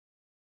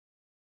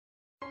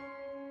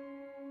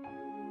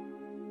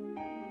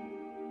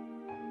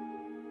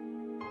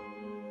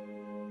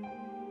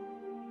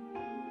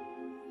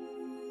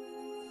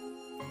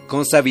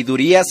Con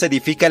sabiduría se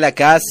edifica la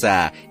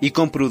casa, y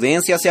con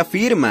prudencia se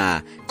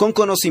afirma. Con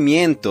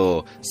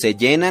conocimiento se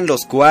llenan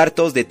los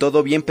cuartos de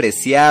todo bien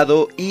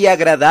preciado y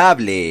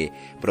agradable.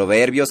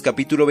 Proverbios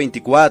capítulo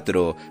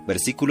 24,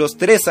 versículos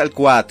 3 al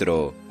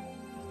 4.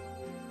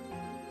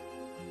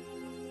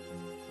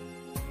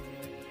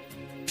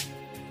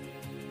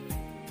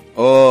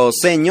 Oh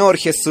Señor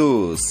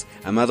Jesús,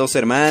 amados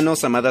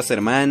hermanos, amadas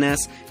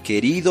hermanas,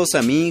 queridos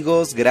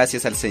amigos,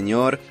 gracias al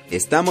Señor,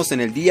 estamos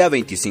en el día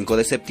 25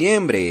 de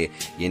septiembre,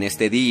 y en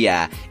este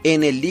día,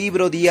 en el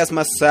libro Días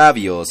más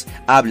sabios,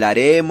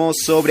 hablaremos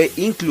sobre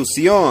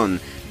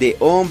inclusión de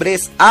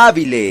hombres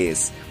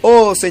hábiles.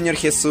 Oh Señor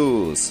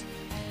Jesús.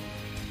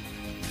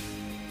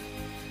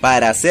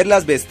 Para hacer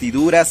las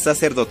vestiduras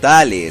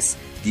sacerdotales,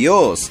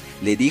 Dios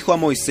le dijo a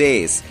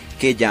Moisés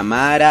que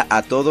llamara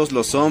a todos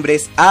los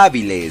hombres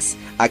hábiles,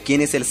 a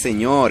quienes el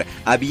Señor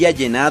había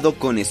llenado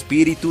con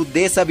espíritu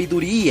de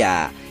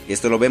sabiduría.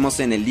 Esto lo vemos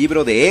en el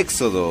libro de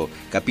Éxodo,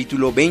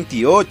 capítulo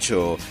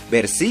 28,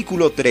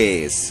 versículo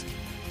 3.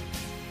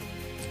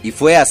 Y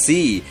fue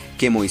así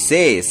que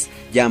Moisés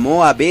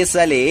llamó a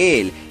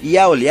Bezaleel y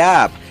a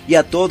Oliab y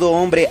a todo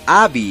hombre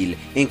hábil,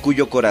 en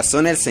cuyo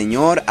corazón el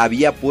Señor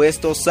había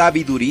puesto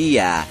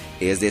sabiduría,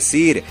 es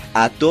decir,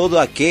 a todo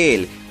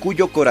aquel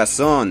cuyo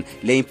corazón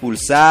le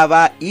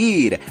impulsaba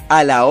ir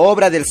a la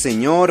obra del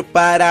Señor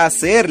para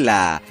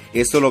hacerla.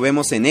 Esto lo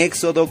vemos en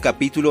Éxodo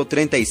capítulo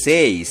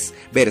 36,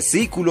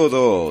 versículo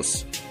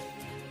 2.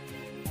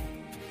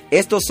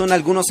 Estos son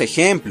algunos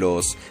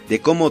ejemplos de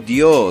cómo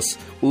Dios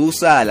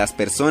usa a las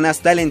personas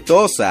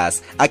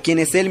talentosas, a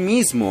quienes Él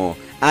mismo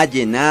ha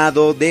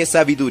llenado de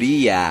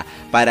sabiduría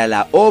para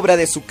la obra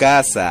de su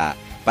casa,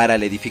 para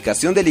la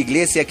edificación de la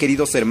iglesia,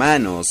 queridos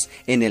hermanos.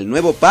 En el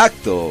nuevo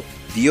pacto,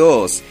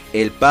 Dios,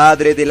 el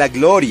Padre de la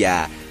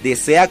Gloria,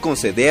 desea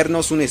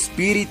concedernos un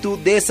espíritu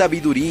de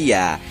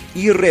sabiduría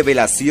y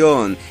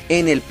revelación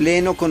en el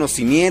pleno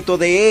conocimiento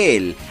de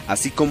Él,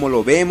 así como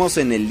lo vemos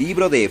en el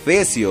libro de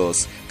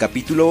Efesios,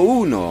 capítulo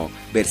 1,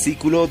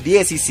 versículo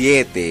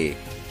 17.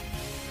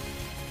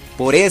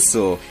 Por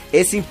eso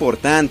es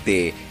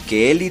importante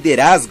que el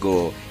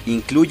liderazgo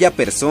incluya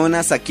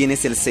personas a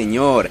quienes el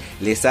Señor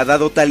les ha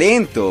dado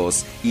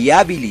talentos y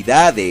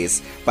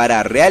habilidades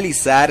para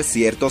realizar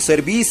ciertos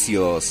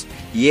servicios,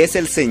 y es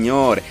el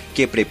Señor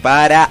que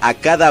prepara a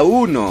cada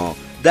uno,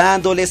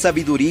 dándole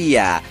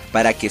sabiduría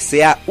para que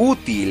sea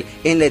útil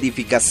en la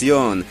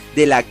edificación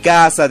de la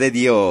casa de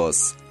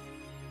Dios.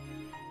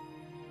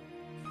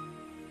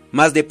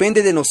 Mas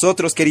depende de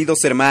nosotros,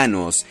 queridos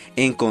hermanos,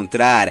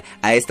 encontrar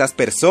a estas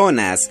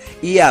personas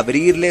y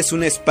abrirles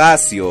un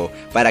espacio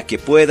para que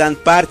puedan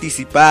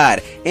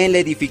participar en la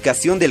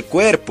edificación del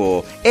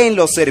cuerpo, en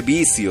los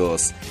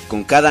servicios,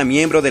 con cada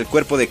miembro del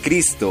cuerpo de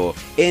Cristo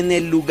en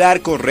el lugar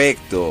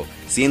correcto,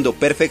 siendo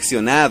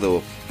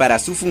perfeccionado para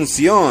su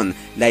función.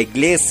 La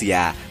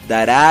iglesia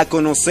dará a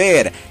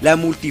conocer la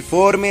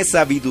multiforme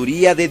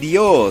sabiduría de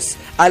Dios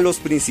a los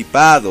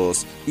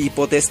principados y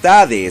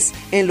potestades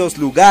en los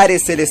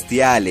lugares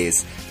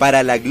celestiales,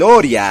 para la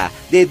gloria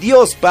de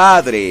Dios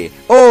Padre.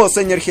 Oh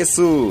Señor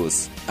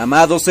Jesús.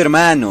 Amados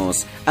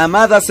hermanos,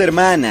 amadas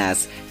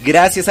hermanas,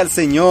 gracias al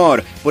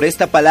Señor por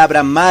esta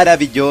palabra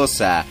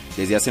maravillosa.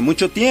 Desde hace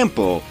mucho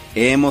tiempo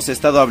hemos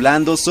estado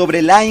hablando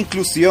sobre la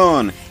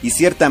inclusión, y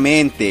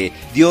ciertamente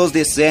Dios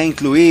desea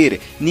incluir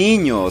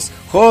niños,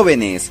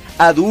 jóvenes,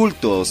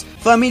 adultos,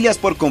 familias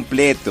por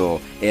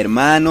completo,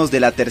 hermanos de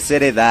la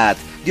tercera edad.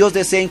 Dios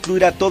desea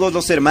incluir a todos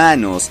los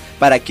hermanos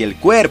para que el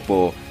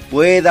cuerpo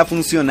pueda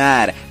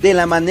funcionar de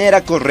la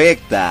manera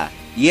correcta.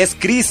 Y es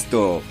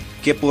Cristo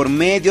que por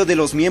medio de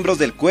los miembros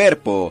del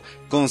cuerpo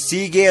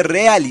consigue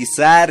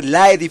realizar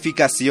la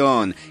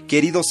edificación.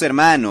 Queridos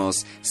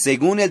hermanos,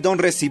 según el don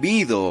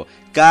recibido,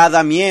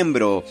 cada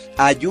miembro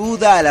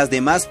ayuda a las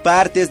demás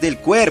partes del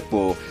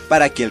cuerpo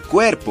para que el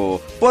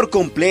cuerpo, por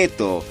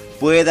completo,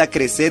 pueda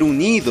crecer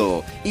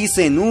unido y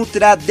se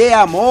nutra de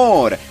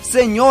amor.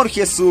 Señor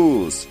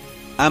Jesús.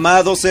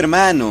 Amados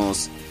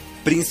hermanos,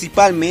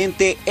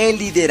 principalmente el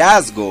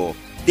liderazgo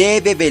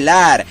debe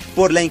velar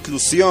por la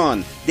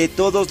inclusión de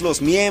todos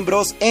los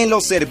miembros en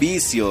los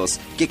servicios,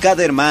 que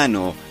cada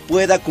hermano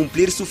pueda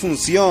cumplir su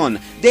función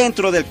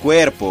dentro del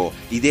cuerpo,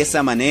 y de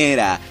esa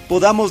manera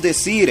podamos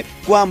decir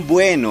cuán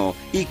bueno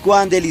y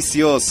cuán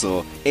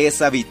delicioso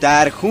es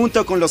habitar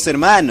junto con los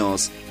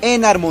hermanos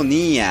en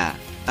armonía.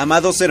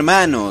 Amados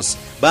hermanos,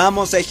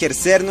 vamos a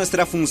ejercer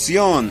nuestra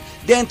función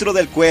dentro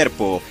del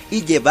cuerpo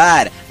y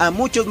llevar a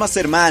muchos más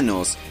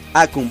hermanos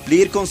a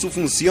cumplir con su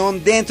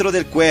función dentro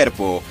del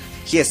cuerpo.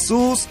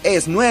 Jesús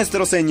es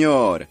nuestro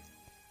Señor.